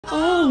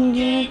Oh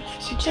yeah,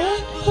 she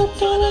just put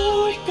on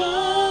a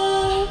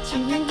God. She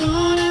been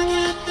gonna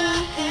get the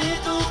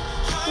head off.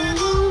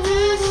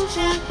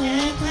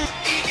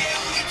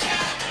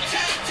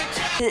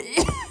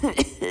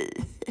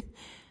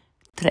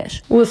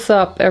 Trash. What's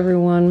up,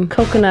 everyone?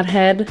 Coconut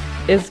Head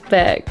is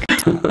back.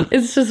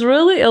 It's just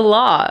really a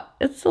lot.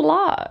 It's a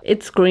lot.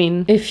 It's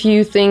green. If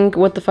you think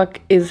what the fuck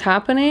is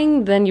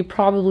happening, then you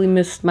probably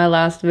missed my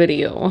last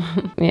video.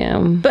 Yeah.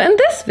 But in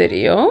this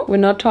video, we're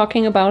not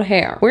talking about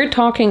hair. We're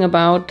talking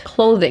about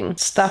clothing.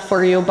 Stuff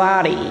for your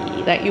body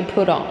that you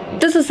put on.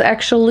 This is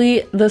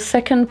actually the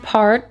second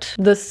part,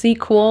 the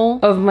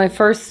sequel of my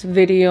first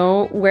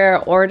video where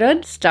I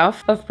ordered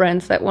stuff of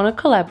brands that want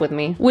to collab with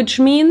me. Which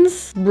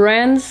means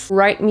brands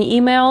write me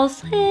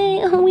emails.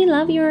 Hey, oh, we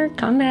love your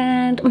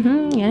content.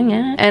 Yeah.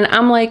 And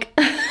I'm like...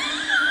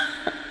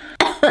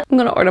 I'm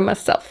gonna order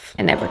myself.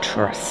 I never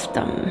trust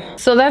them.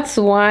 So that's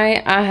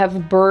why I have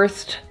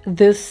birthed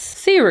this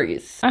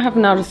series. I have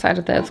now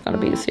decided that it's gonna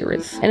be a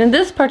series. And in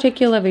this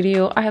particular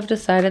video, I have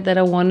decided that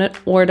I want to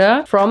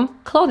order from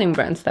clothing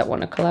brands that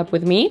want to collab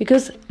with me,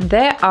 because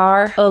there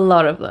are a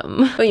lot of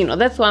them. But you know,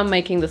 that's why I'm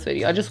making this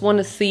video. I just want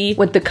to see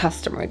what the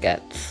customer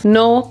gets.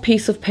 No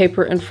piece of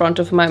paper in front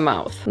of my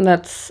mouth.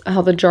 That's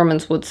how the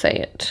Germans would say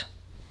it.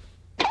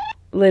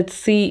 Let's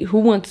see who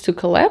wants to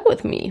collab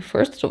with me,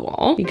 first of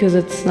all, because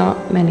it's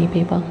not many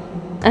people.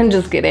 I'm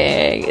just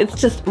kidding.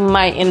 It's just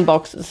my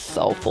inbox is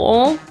so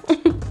full.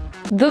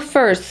 The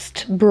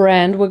first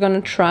brand we're gonna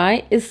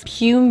try is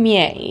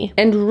Pumier.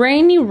 And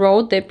Rainy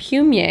wrote that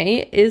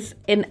Pumier is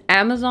an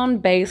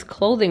Amazon-based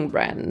clothing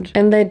brand.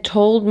 And they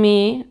told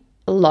me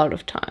a lot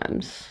of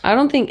times. I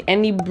don't think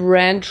any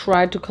brand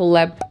tried to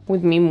collab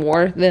with me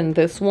more than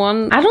this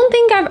one. I don't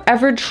think I've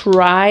ever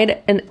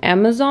tried an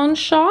Amazon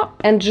shop,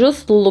 and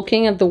just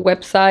looking at the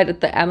website,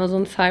 at the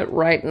Amazon site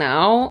right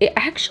now, it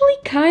actually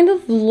kind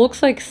of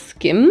looks like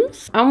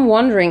Skims. I'm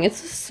wondering,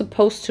 is this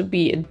supposed to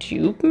be a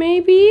dupe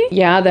maybe?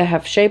 Yeah, they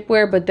have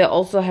shapewear, but they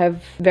also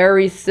have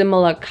very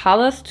similar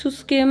colors to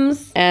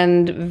Skims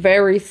and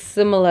very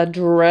similar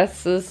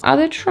dresses. Are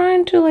they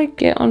trying to like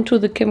get onto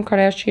the Kim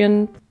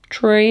Kardashian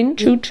train?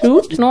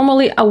 Choo-choo.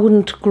 Normally I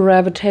wouldn't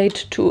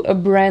gravitate to a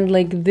brand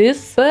like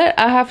this, but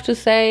I have to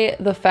say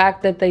the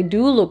fact that they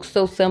do look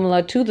so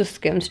similar to the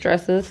Skims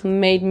dresses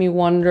made me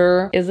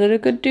wonder, is it a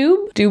good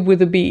dupe? Dupe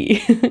with a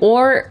B.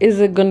 Or is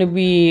it gonna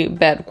be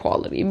bad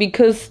quality?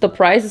 Because the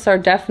prices are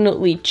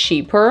definitely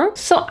cheaper.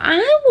 So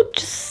I would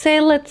just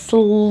say let's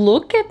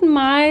look at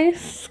my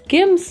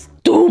Skims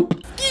dupe.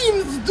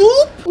 Skims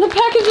dupe? The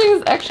packaging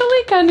is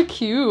actually kind of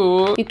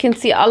cute. You can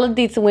see all of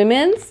these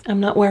women's. I'm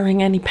not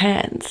wearing any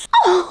pants.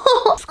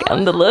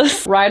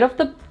 Scandalous. Right off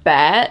the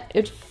bat,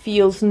 it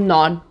feels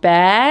not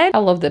bad. I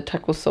love that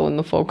tech was so in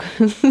the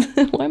focus.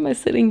 Why am I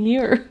sitting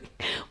here?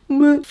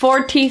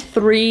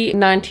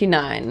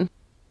 $43.99.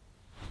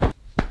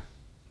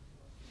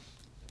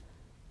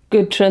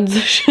 Good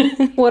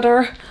transition. What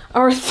are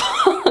our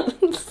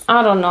thoughts?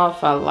 I don't know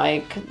if I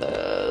like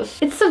this.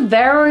 It's a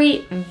very,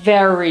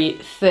 very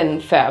thin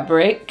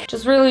fabric.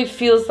 Just really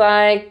feels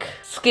like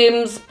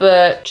Skims,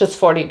 but just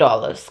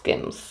 $40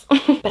 Skims.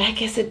 But I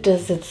guess it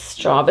does its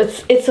job.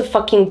 It's a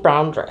fucking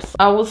brown dress.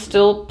 I will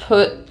still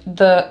put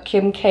the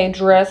Kim K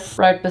dress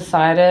right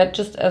beside it,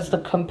 just as the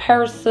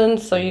comparison,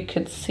 so you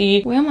could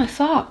see. Where are my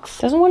socks?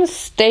 Doesn't want to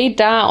stay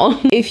down.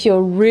 If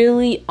you're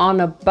really on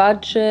a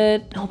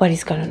budget,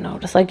 nobody's gonna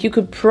notice. Like, you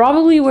could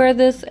probably wear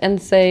this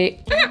and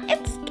say,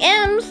 it's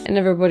Skims, and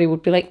everybody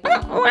would be like,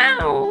 oh,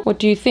 wow. What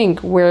do you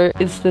think? Where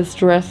is this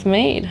dress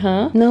made,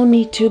 huh? No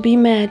need to be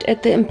mad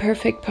at the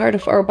imperfect part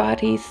of our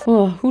bodies.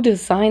 Oh, who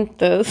designed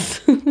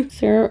this? Is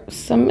there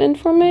some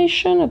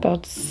information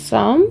about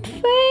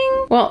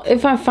something? Well,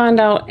 if I find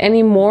out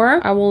any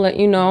more, I will let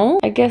you know.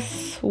 I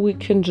guess we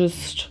can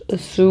just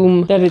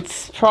assume that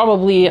it's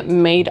probably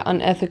made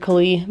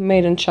unethically,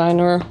 made in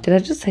China. Did I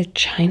just say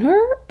China?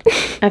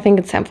 I think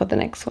it's time for the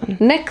next one.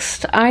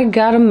 Next, I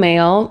got a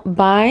mail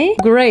by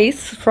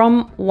Grace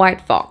from White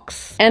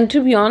Fox. And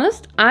to be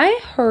honest, I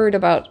heard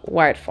about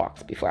White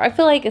Fox before. I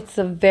feel like it's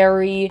a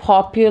very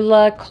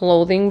popular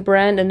clothing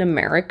brand in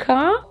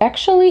America.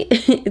 Actually,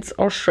 it's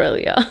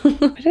Australia.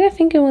 Why did I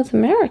think it was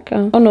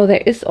America? Oh no,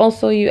 there is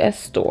also a US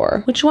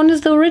store. Which one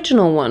is the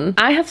original one?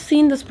 I have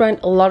seen this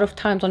brand a lot of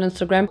times on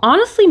Instagram.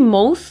 Honestly,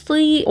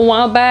 mostly a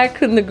while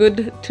back in the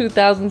good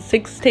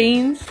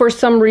 2016s. For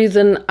some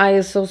reason, I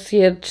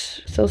association.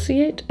 For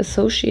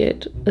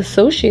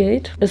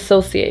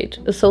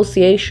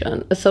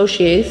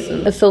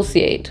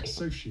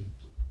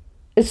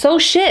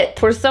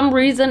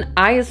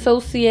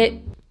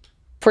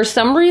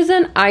some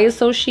reason, I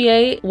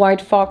associate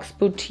White Fox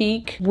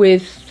Boutique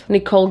with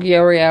Nicole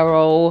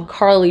Guerriero,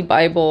 Carly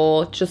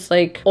Bible, just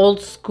like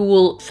old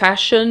school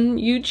fashion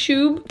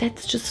YouTube.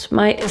 That's just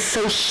my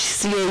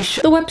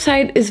association. The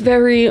website is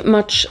very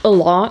much a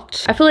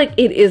lot. I feel like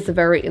it is a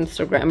very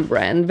Instagram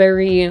brand,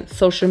 very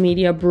social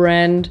media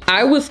brand.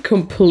 I was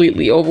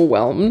completely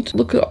overwhelmed.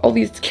 Look at all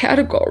these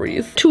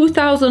categories.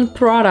 2,000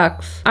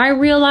 products. I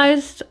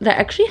realized they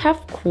actually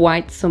have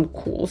quite some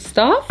cool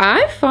stuff.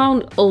 I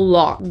found a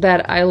lot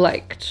that I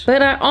liked,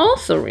 but I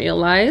also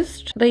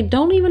realized they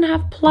don't even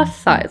have plus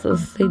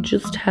sizes. They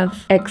just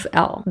have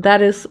XL.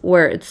 That is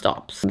where it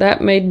stops.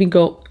 That made me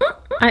go,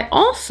 I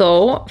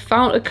also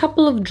found a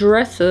couple of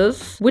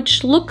dresses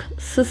which look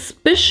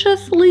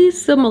suspiciously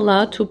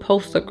similar to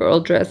poster girl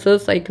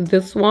dresses. Like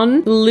this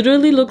one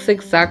literally looks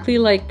exactly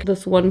like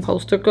this one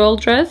poster girl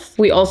dress.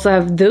 We also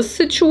have this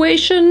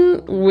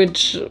situation,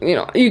 which, you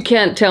know, you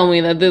can't tell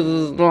me that this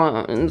is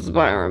not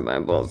inspired by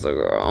poster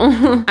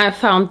girl. I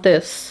found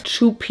this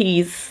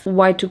 2-piece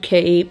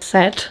Y2K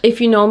set. If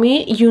you know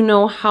me, you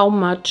know how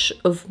much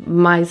of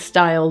my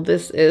style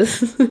this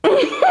is.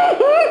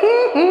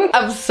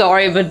 I'm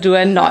sorry, but do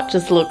I not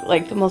just look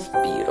like the most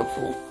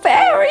beautiful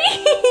fairy?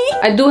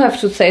 I do have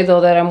to say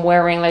though that I'm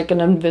wearing like an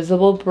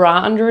invisible bra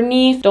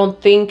underneath. Don't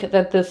think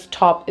that this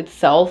top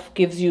itself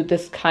gives you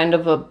this kind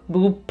of a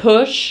boob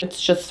push.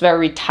 It's just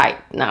very tight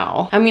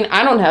now. I mean,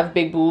 I don't have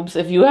big boobs.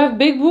 If you have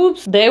big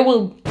boobs, they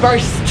will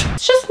burst.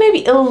 It's just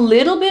maybe a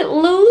little bit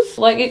loose.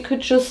 Like it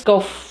could just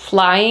go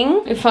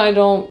flying if I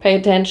don't pay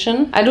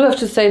attention. I do have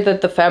to say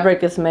that the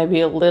fabric is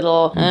maybe a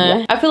little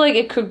I feel like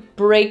it could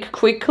break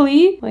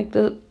quickly, like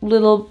the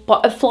little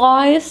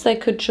butterflies, they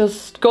could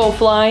just go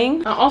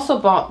flying. I also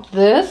bought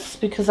this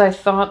because I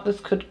thought this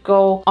could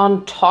go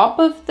on top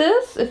of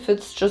this if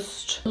it's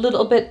just a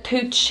little bit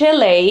too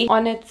chilly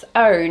on its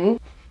own.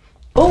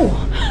 Oh,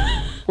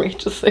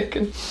 wait a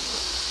second.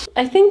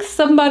 I think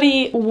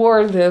somebody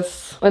wore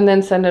this and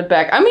then sent it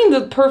back. I mean,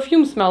 the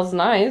perfume smells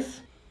nice.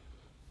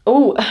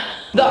 Oh,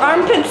 the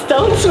armpits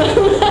don't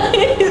smell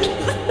nice.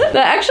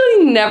 That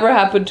actually never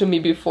happened to me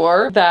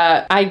before,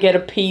 that I get a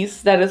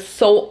piece that is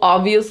so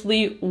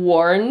obviously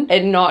worn,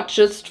 and not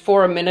just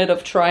for a minute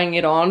of trying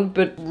it on,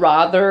 but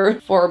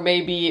rather for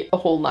maybe a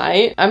whole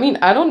night. I mean,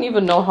 I don't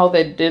even know how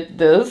they did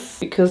this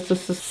because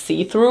this is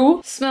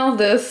see-through. Smell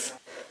this.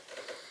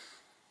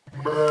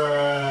 Who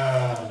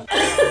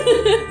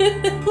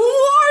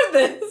wore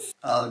this?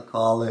 I'll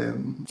call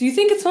him. Do you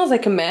think it smells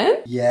like a man?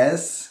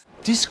 Yes.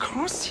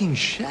 Disgusting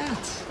shit.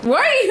 Why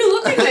are you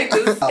looking like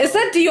this? Is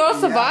that Dior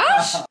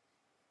Sauvage? Yeah.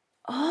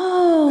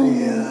 Oh.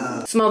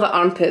 Yeah. Smell the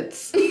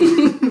armpits.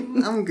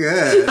 I'm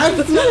good.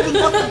 I've smelled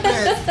enough of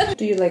this.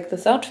 Do you like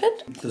this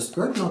outfit? The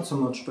skirt not so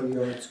much, but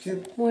yeah, it's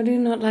cute. Why do you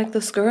not like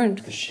the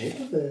skirt? The shape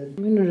of it.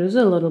 I mean, it is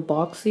a little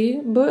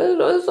boxy, but it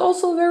is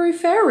also very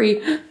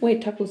fairy.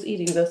 Wait, Tapu's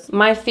eating this.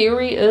 My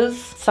theory is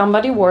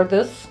somebody wore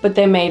this, but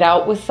they made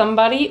out with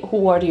somebody who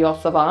wore Dior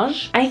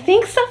Sauvage. I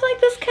think stuff like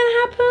this can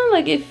happen.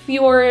 Like if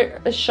you're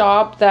a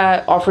shop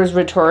that offers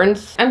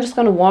returns, I'm just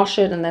gonna wash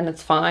it and then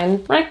it's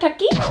fine. Right,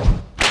 Taki?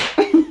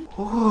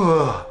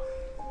 Ooh,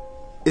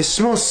 it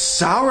smells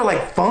sour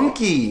like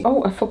funky.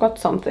 Oh, I forgot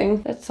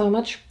something. That's so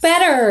much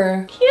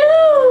better.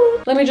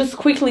 Cute. Let me just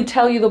quickly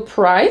tell you the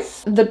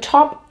price. The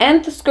top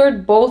and the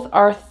skirt both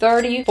are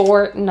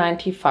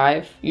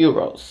 34.95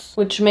 euros,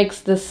 which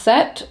makes the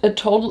set a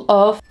total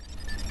of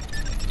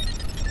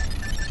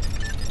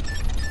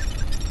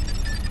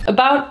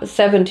about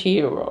 70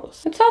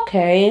 euros. It's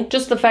okay.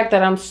 Just the fact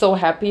that I'm so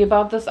happy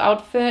about this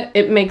outfit,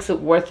 it makes it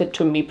worth it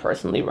to me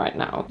personally right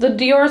now. The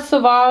Dior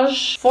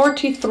Sauvage,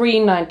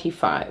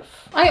 43.95.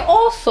 I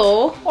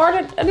also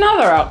ordered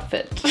another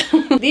outfit.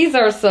 These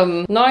are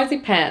some noisy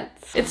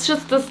pants. It's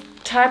just this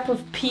type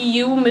of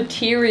PU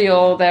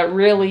material that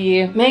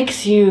really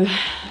makes you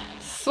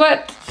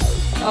sweat.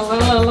 Do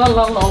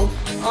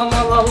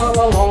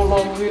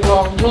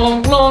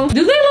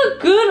they look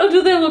good or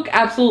do they look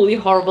absolutely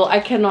horrible? I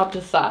cannot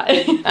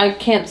decide. I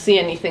can't see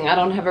anything. I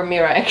don't have a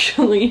mirror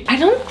actually. I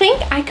don't think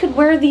I could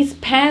wear these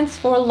pants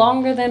for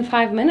longer than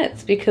 5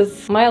 minutes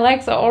because my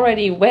legs are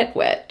already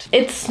wet.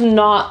 It's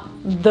not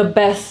the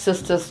best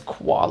sister's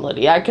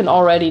quality. I can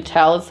already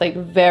tell it's like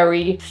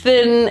very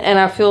thin and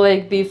I feel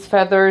like these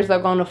feathers are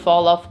gonna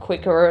fall off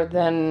quicker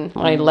than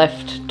my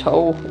left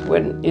toe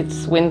when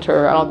it's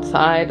winter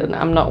outside and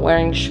I'm not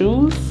wearing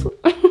shoes.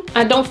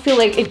 I don't feel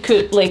like it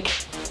could like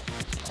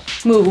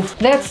move.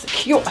 That's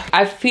cute.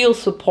 I feel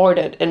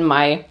supported in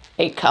my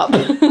A-cup.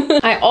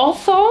 I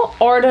also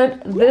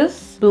ordered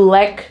this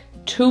black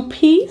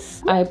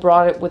 2-piece. I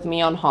brought it with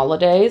me on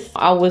holidays.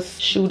 I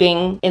was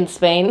shooting in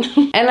Spain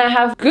and I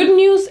have good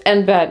news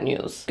and bad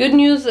news. Good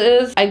news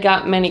is I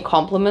got many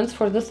compliments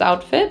for this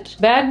outfit.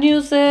 Bad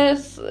news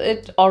is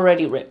it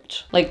already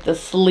ripped. Like the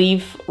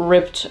sleeve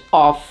ripped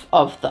off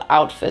of the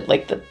outfit,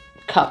 like the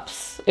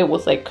cups. It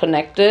was like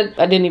connected.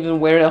 I didn't even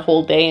wear it a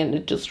whole day and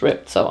it just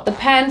ripped. So the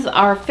pants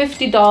are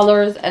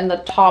 $50 and the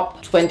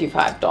top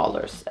 $25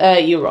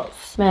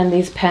 euros. Man,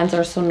 these pants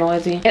are so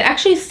noisy. It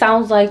actually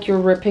sounds like you're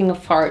ripping a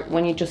fart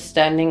when you're just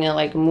standing and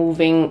like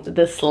moving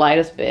the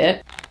slightest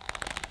bit.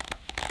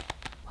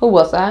 Who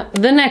was that?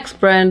 The next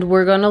brand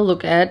we're gonna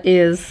look at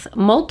is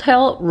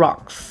Motel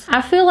Rocks.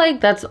 I feel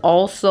like that's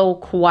also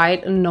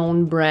quite a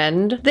known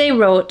brand. They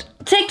wrote,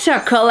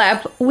 TikTok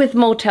collab with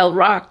Motel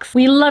Rocks.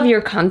 We love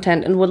your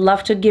content and would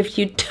love to give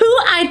you 2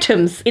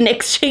 items in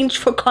exchange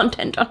for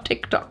content on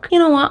TikTok. You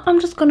know what? I'm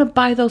just gonna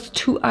buy those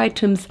 2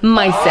 items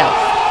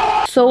myself.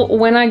 So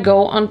when I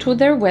go onto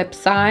their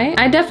website,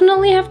 I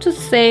definitely have to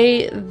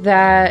say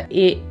that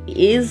it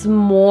is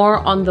more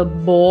on the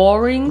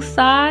boring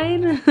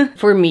side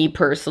for me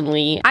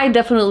personally. I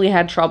definitely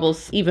had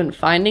troubles even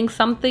finding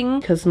something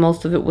because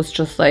most of it was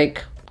just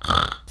like...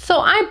 So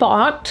I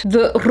bought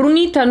the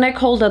Runita neck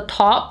holder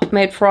top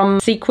made from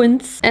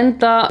sequins and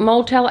the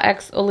Motel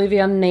X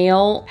Olivia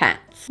nail pants.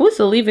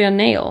 Who's Olivia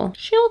Nail?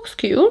 She looks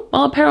cute.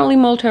 Well, apparently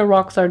Motel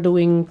Rocks are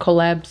doing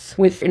collabs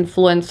with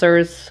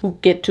influencers who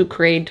get to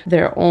create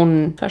their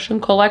own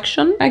fashion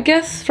collection. I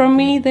guess from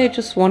me, they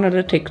just wanted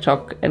a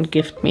TikTok and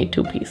gift me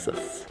 2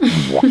 pieces.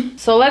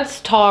 So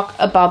let's talk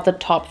about the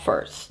top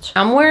first.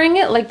 I'm wearing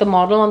it like the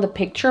model on the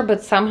picture,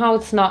 but somehow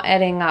it's not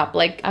adding up.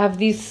 Like I have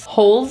these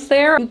holes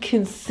there. You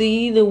can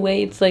see the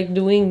way it's like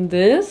doing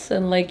this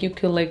and like you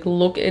can like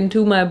look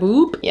into my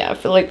boob. Yeah, I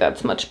feel like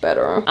that's much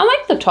better. I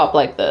like the top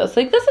like this.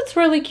 Like this, it's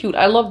really cute.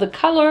 I love the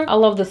color. I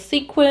love the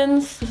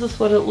sequins. This is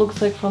what it looks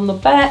like from the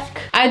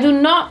back. I do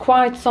not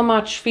quite so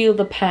much feel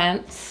the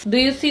pants. Do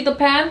you see the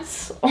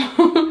pants?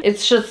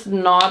 It's just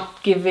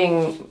not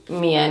giving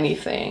me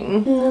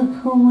anything. Look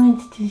who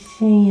wants to say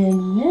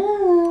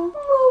hello.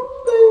 Oh,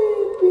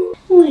 baby.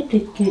 What a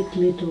cute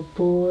little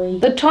boy.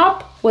 The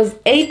top was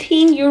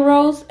 18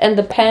 euros and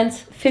the pants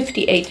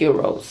 58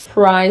 euros.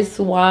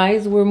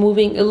 Price-wise, we're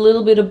moving a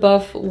little bit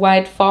above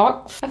White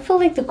Fox. I feel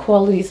like the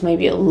quality is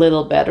maybe a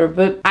little better,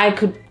 but I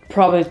could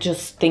probably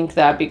just think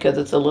that because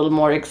it's a little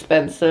more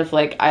expensive.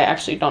 Like, I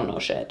actually don't know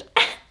shit.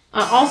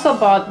 I also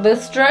bought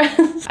this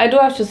dress. I do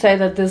have to say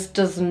that this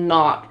does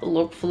not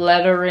look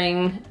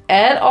flattering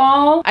at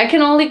all. I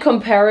can only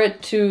compare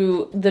it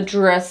to the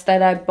dress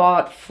that I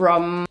bought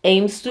from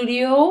AIM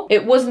Studio.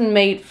 It wasn't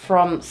made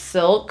from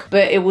silk,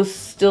 but it was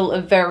still a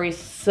very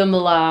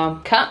similar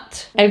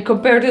cut. And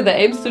compared to the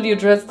AIM Studio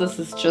dress, this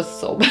is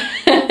just so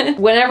bad.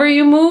 Whenever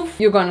you move,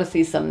 you're gonna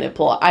see some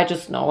nipple. I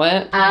just know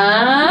it.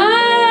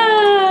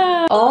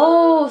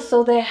 Oh,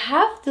 so they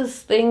have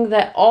this thing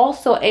that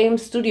also AIM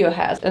Studio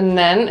has. And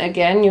then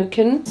again, you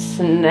can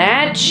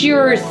snatch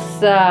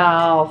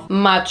yourself.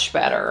 Much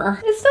better.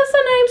 Is this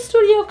an AIM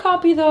Studio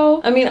copy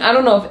though? I mean, I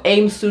don't know if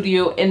AIM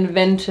Studio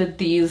invented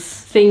these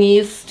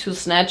thingies to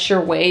snatch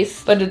your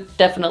waist, but it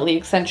definitely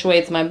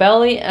accentuates my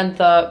belly and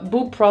the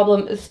boob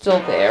problem is still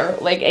there.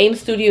 Like AIM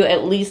Studio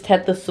at least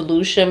had the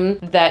solution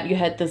that you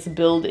had this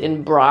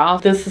built-in bra.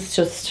 This is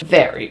just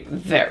very,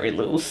 very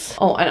loose.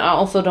 Oh, and I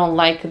also don't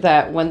like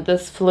that when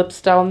this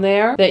flips down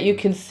there that you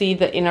can see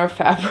the inner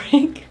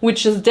fabric,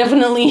 which is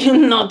definitely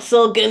not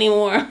silk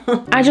anymore.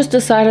 I just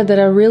decided that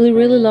I really,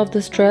 really love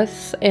this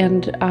dress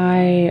and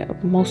I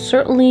most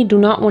certainly do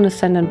not want to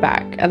send it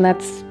back. And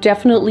that's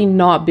definitely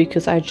not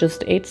because I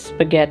just ate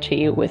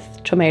spaghetti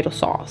with tomato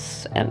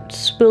sauce and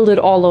spilled it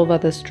all over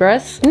this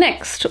dress.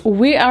 Next,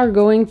 we are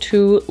going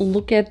to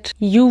look at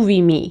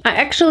UV Me. I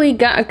actually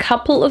got a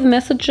couple of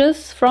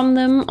messages from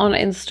them on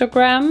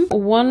Instagram.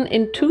 One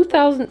in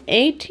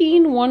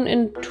 2018, one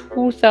in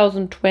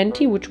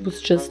 2020, which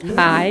was just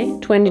hi.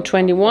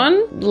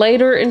 2021,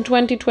 later in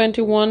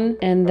 2021,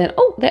 and then,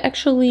 oh, they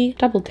actually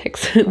double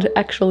texted,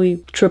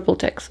 actually triple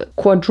texted,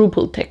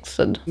 quadruple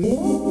texted.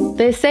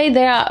 They say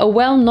they are a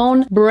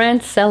well-known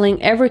brand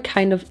selling every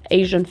kind of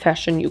Asian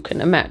fashion you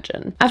can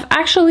imagine. I've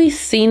actually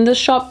seen the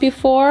shop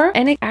before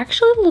and it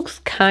actually looks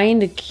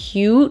kind of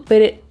cute,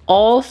 but it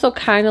also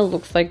kind of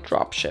looks like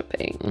drop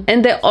shipping.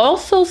 And they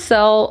also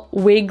sell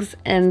wigs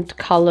and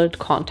colored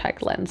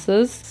contact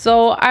lenses.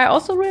 So I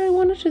also really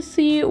wanted to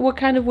see what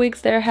kind of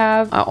wigs they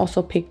have. I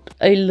also picked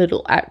a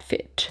little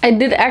outfit. I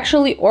did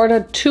actually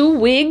order 2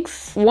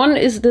 wigs. One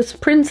is this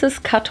princess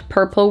cut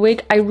purple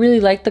wig. I really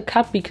like the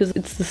cut because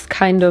it's this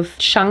kind of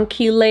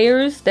chunky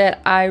layers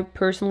that I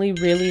personally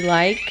really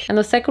like. And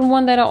the second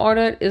one that I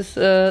ordered is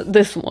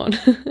this one,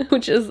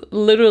 which is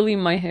literally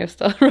my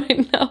hairstyle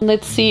right now.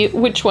 Let's see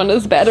which one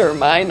is better.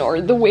 Mine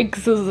or the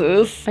wigs is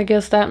this. I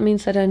guess that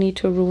means that I need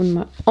to ruin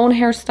my own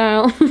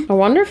hairstyle. I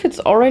wonder if it's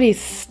already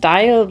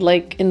styled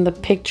like in the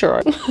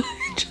picture. It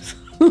just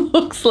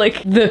looks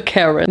like the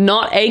Karen.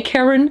 Not a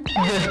Karen.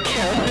 The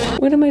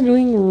Karen. What am I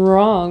doing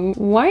wrong?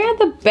 Why are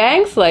the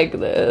bangs like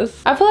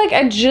this? I feel like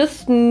I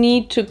just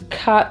need to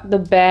cut the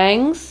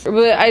bangs.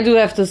 But I do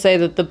have to say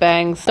that the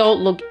bangs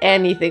don't look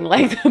anything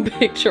like the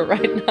picture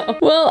right now.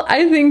 Well,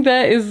 I think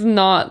that is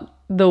not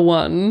the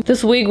one.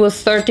 This wig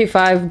was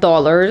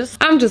 $35.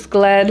 I'm just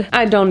glad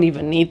I don't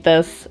even need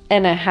this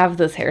and I have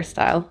this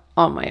hairstyle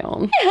on my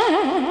own.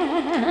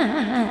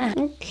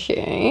 Okay.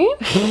 Okay.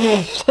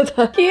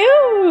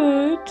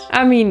 Cute.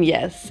 I mean,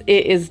 yes,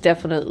 it is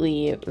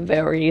definitely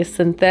very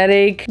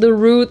synthetic. The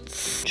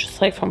roots, just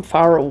like from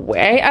far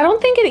away, I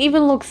don't think it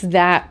even looks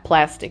that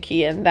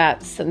plasticky and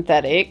that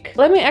synthetic.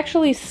 Let me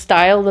actually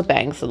style the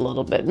bangs a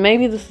little bit.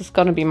 Maybe this is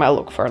gonna be my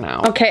look for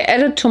now. Okay,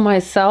 edit to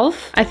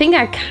myself. I think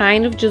I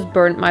kind of just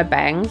burnt my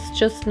bangs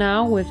just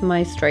now with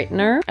my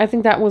straightener. I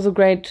think that was a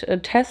great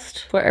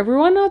test for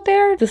everyone out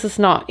there. This is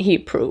not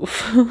heat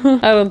proof.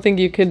 I don't think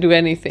you could do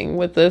anything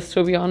with this,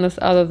 to be honest,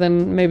 other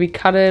than maybe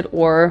cut it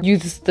or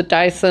use the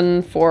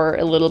Dyson for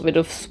a little bit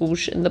of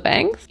swoosh in the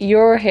bangs.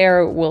 Your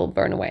hair will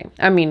burn away.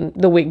 I mean,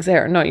 the wig's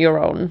hair, not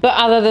your own. But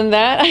other than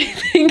that, I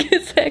think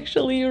it's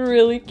actually a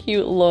really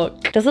cute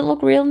look. Does it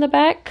look real in the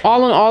back?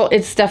 All in all,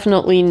 it's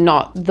definitely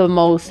not the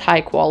most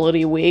high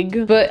quality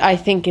wig, but I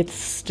think it's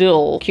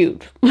still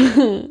cute.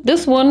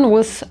 This one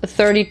was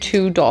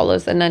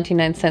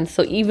 $32.99,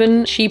 so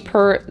even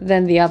cheaper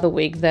than the other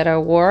wig that I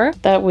wore.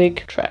 That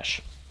wig,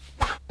 trash.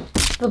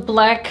 The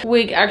black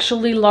wig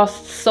actually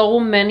lost so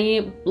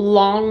many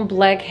long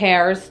black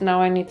hairs.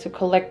 Now I need to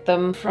collect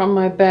them from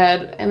my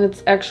bed, and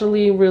it's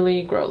actually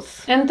really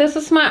gross. And this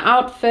is my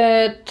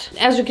outfit.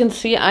 As you can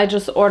see, I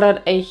just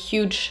ordered a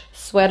huge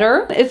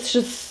sweater. It's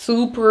just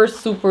super,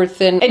 super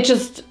thin. It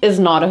just is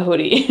not a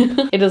hoodie.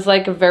 It is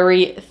like a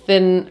very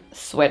thin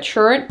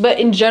sweatshirt, but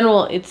in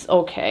general, it's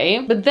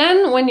okay. But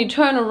then when you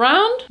turn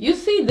around, you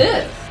see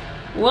this.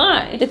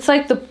 Why? It's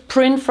like the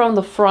print from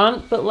the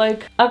front, but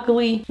like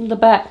ugly in the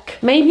back.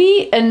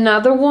 Maybe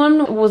another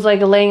one was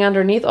like laying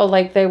underneath, or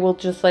like they will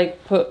just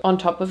like put on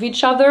top of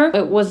each other.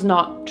 It was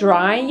not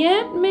dry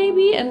yet,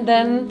 maybe. And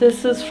then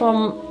this is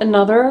from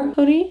another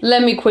hoodie.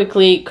 Let me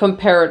quickly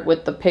compare it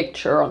with the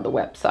picture on the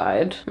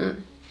website.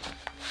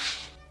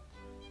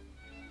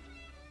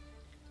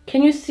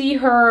 Can you see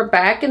her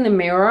back in the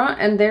mirror?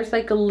 And there's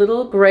like a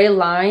little gray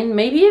line.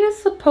 Maybe it is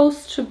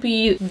supposed to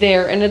be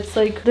there, and it's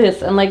like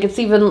this, and like it's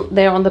even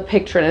there on the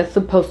picture, and it's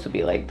supposed to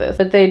be like this,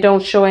 but they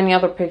don't show any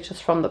other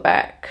pictures from the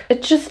back.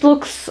 It just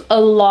looks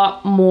a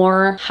lot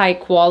more high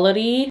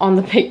quality on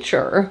the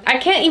picture. I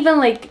can't even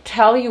like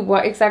tell you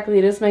what exactly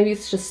it is. Maybe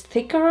it's just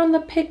thicker on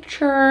the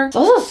picture. It's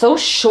also so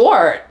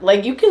short.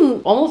 Like you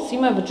can almost see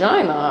my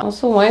vagina.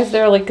 Also, why is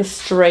there like a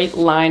straight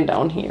line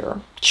down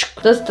here?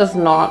 This does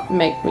not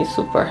make me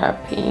super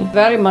happy.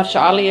 Very much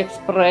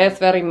AliExpress,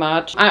 very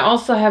much. I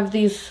also have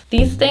these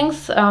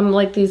things,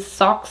 like these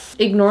socks.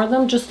 Ignore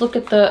them, just look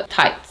at the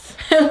tights.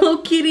 Hello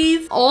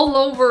Kitties all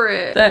over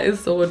it. That is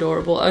so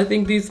adorable. I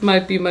think these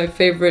might be my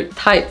favorite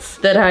tights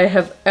that I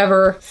have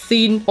ever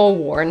seen or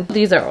worn.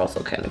 These are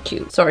also kind of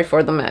cute. Sorry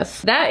for the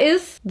mess. That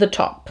is the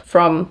top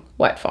from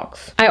White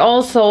Fox. I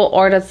also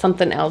ordered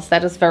something else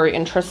that is very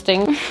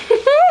interesting.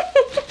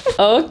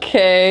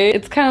 Okay,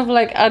 it's kind of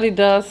like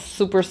Adidas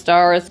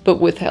Superstars,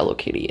 but with Hello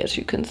Kitty, as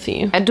you can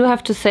see. I do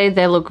have to say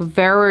they look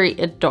very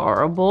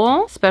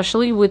adorable,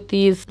 especially with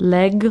these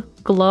leg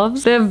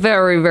gloves. They're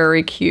very,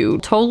 very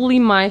cute. Totally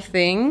my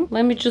thing.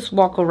 Let me just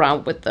walk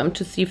around with them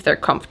to see if they're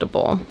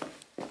comfortable.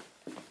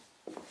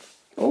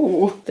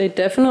 Oh, they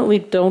definitely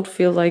don't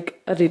feel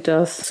like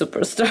Adidas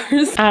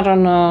Superstars. I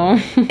don't know.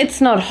 It's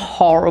not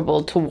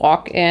horrible to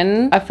walk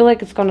in. I feel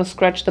like it's gonna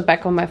scratch the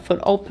back of my foot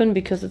open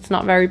because it's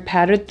not very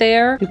padded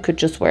there. You could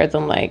just wear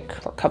them like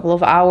for a couple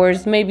of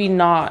hours, maybe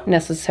not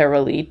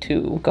necessarily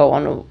to go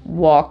on a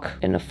walk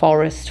in a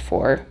forest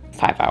for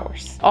 5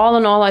 hours. All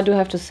in all, I do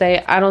have to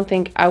say, I don't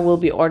think I will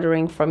be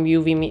ordering from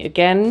UVMe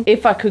again.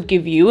 If I could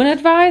give you an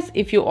advice,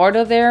 if you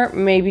order there,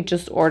 maybe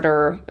just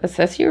order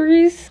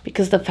accessories,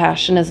 because the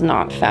fashion is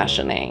not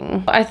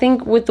fashioning. I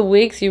think with the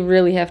wigs, you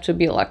really have to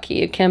be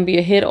lucky. It can be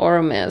a hit or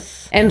a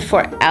miss. And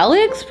for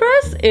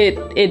AliExpress,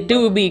 it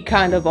do be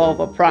kind of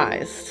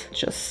overpriced.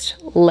 Just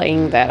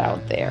laying that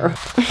out there.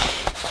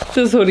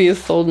 This hoodie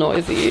is so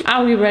noisy.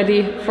 Are we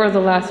ready for the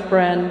last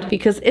brand?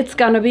 Because it's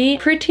gonna be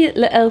Pretty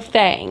Little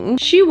Thing.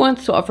 She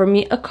wants to offer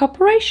me a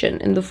cooperation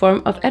in the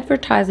form of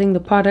advertising the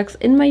products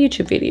in my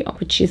YouTube video,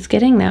 which she's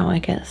getting now, I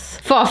guess.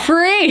 For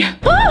free!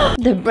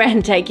 The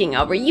brand taking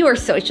over your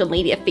social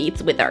media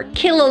feeds with our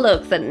killer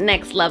looks and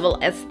next level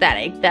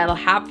aesthetic that'll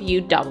have you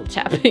double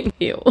tapping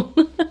you.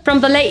 From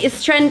the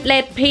latest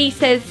trend-led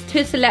pieces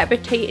to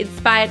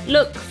celebrity-inspired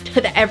looks to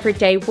the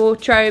everyday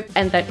wardrobe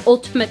and that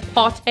ultimate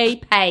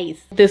party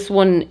pace. This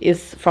one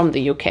is from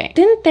the UK.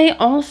 Didn't they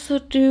also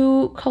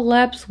do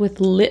collabs with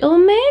Little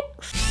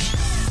Mix?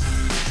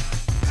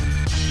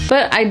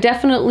 But I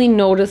definitely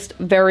noticed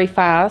very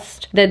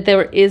fast that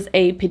there is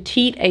a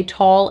petite, a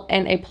tall,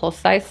 and a plus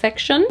size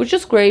section, which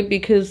is great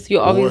because you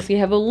obviously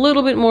have a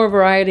little bit more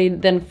variety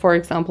than, for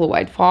example,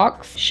 White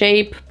Fox.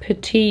 Shape,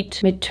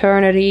 petite,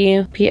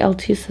 maternity,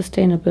 PLT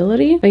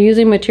sustainability. By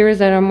using materials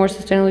that are more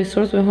sustainably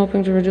sourced, we're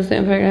hoping to reduce the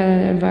impact on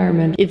the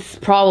environment. It's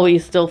probably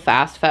still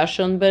fast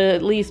fashion, but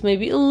at least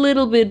maybe a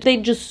little bit,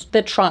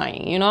 they're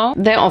trying, you know?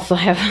 They also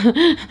have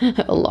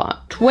a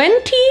lot.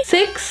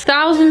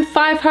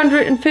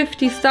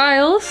 26,550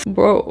 styles.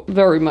 Bro,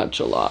 very much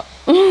a lot.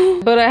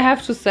 But I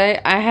have to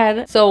say, I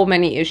had so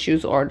many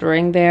issues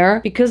ordering there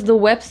because the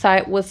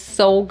website was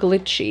so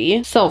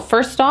glitchy. So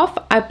first off,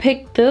 I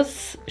picked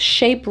this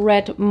Shape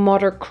Red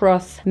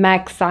Motocross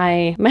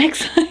Maxi.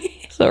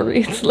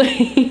 Sorry, it's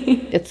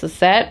late. It's a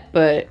set,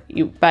 but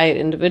you buy it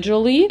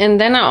individually.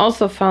 And then I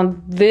also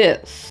found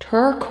this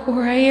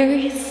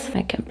turquoise.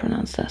 I can't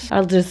pronounce this.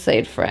 I'll just say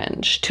it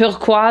French.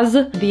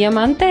 Turquoise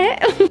Diamante.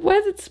 Why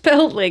is it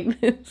spelled like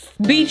this?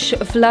 Beach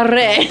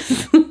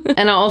Flores.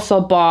 And I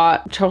also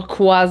bought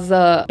turquoise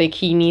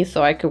bikini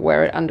so I could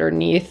wear it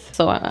underneath,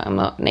 so I'm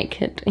not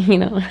naked, you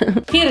know.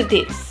 Here it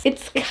is.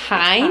 It's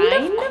kind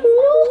of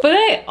cool, but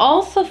I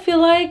also feel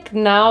like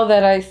now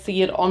that I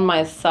see it on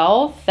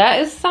myself, that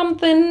is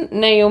something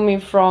Naomi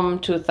from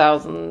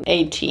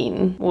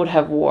 2018 would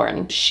have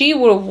worn. She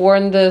would have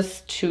worn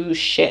this to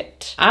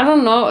shit. I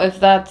don't know if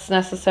that's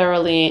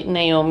necessarily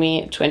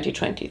Naomi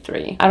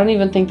 2023. I don't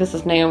even think this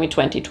is Naomi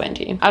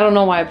 2020. I don't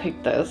know why I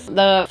picked this.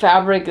 The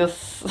fabric is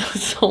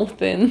so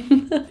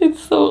thin.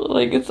 It's so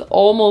like, it's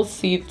almost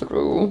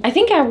see-through. I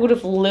think I would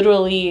have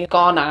literally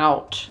gone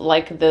out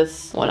like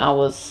this when I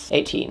was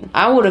 18.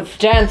 I would have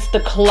danced the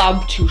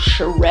club to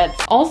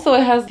shreds. Also,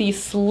 it has these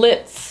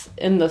slits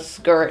in the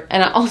skirt,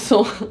 and I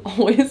also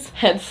always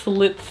had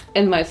slits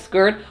in my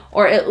skirt,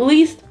 or at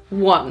least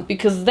one,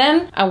 because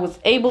then I was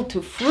able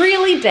to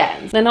freely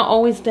dance. Then I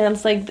always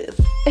dance like this.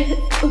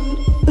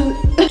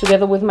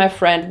 Together with my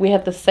friend, we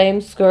had the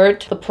same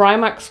skirt, the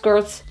Primark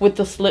skirts with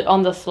the slit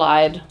on the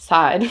side,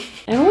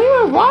 and we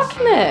were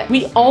rocking it.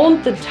 We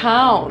owned the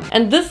town,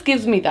 and this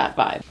gives me that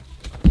vibe.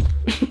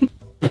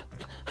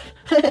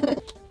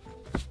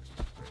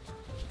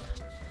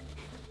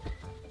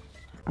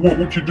 What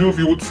would you do if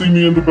you would see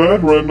me in the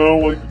bed right now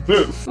like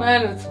this?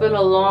 Man, it's been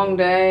a long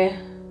day.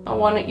 I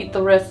want to eat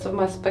the rest of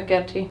my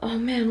spaghetti. Oh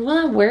man, will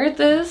I wear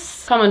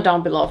this? Comment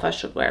down below if I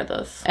should wear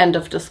this. End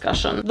of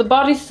discussion. The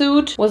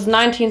bodysuit was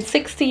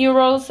 1960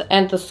 euros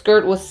and the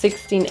skirt was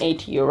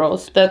 1680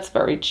 euros. That's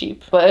very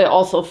cheap, but it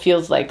also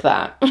feels like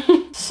that.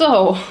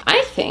 So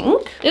I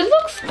think it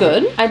looks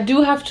good. I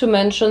do have to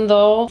mention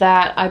though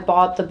that I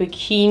bought the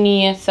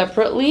bikini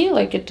separately.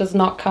 Like, it does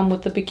not come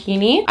with the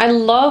bikini. I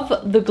love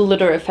the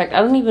glitter effect.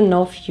 I don't even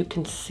know if you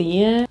can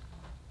see it.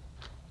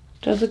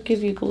 Does it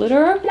give you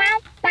glitter?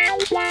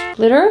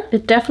 Glitter?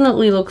 It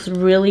definitely looks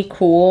really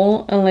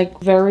cool and like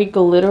very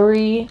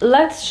glittery.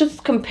 Let's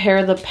just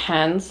compare the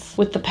pants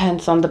with the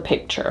pants on the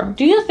picture.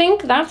 Do you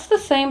think that's the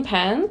same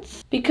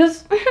pants?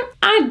 Because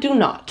I do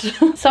not.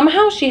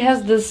 Somehow she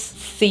has this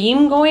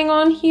seam going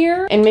on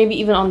here and maybe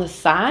even on the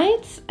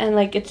sides, and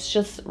like it's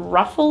just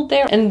ruffled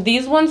there. And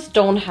these ones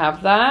don't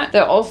have that.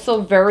 They're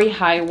also very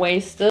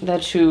high-waisted. They're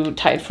too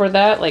tight for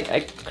that. Like, I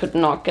could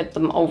not get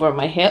them over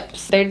my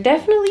hips. They're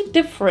definitely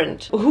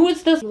different. Who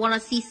is this? You wanna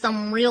see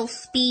some real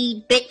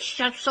speed, bitch?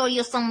 I'll show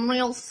you some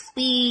real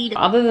speed.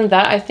 Other than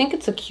that, I think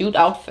it's a cute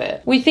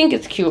outfit. We think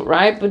it's cute,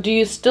 right? But do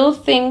you still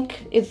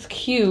think it's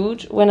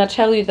cute when I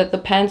tell you that the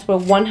pants were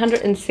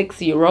 106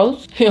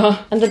 euros?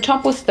 Yeah. And the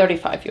top was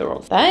 35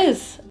 euros. That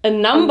is a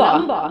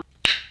number.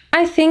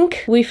 I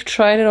think we've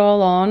tried it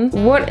all on.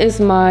 What is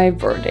my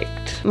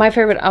verdict? My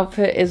favorite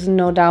outfit is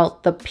no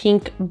doubt the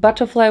pink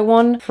butterfly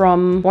one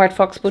from White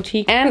Fox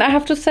Boutique. And I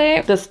have to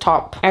say, this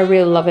top, I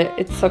really love it.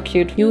 It's so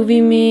cute.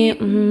 UV me,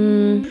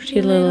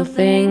 pretty little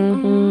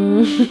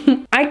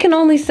thing. I can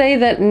only say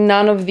that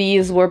none of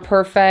these were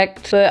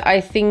perfect, but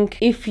I think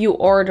if you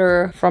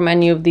order from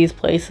any of these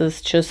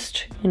places,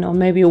 just, you know,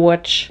 maybe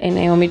watch a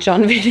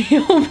Naomijon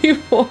video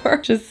before,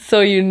 just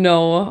so you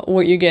know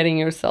what you're getting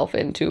yourself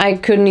into. I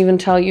couldn't even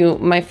tell you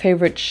my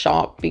favorite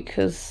shop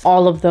because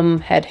all of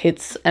them had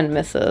hits and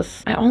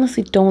misses. I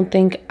honestly don't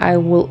think I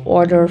will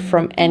order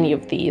from any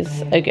of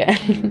these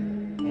again.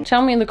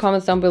 Tell me in the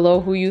comments down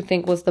below who you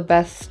think was the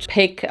best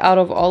pick out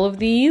of all of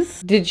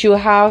these. Did you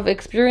have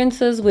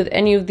experiences with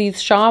any of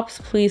these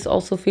shops? Please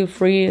also feel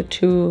free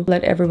to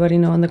let everybody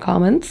know in the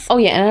comments. Oh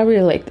yeah, and I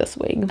really like this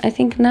wig. I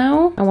think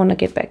now I want to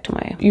get back to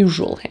my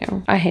usual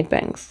hair. I hate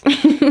bangs.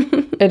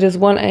 It is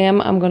 1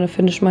 AM. I'm gonna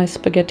finish my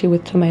spaghetti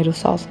with tomato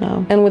sauce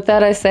now. And with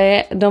that I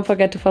say, don't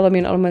forget to follow me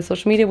on all of my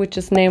social media, which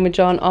is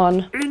Naomijon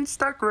on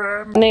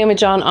Instagram,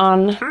 Naomijon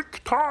on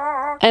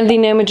TikTok, and the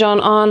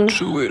Naomijon on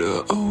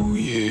Twitter. Oh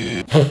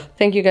yeah.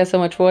 Thank you guys so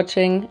much for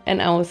watching, and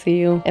I will see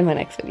you in my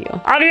next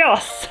video.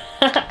 Adios!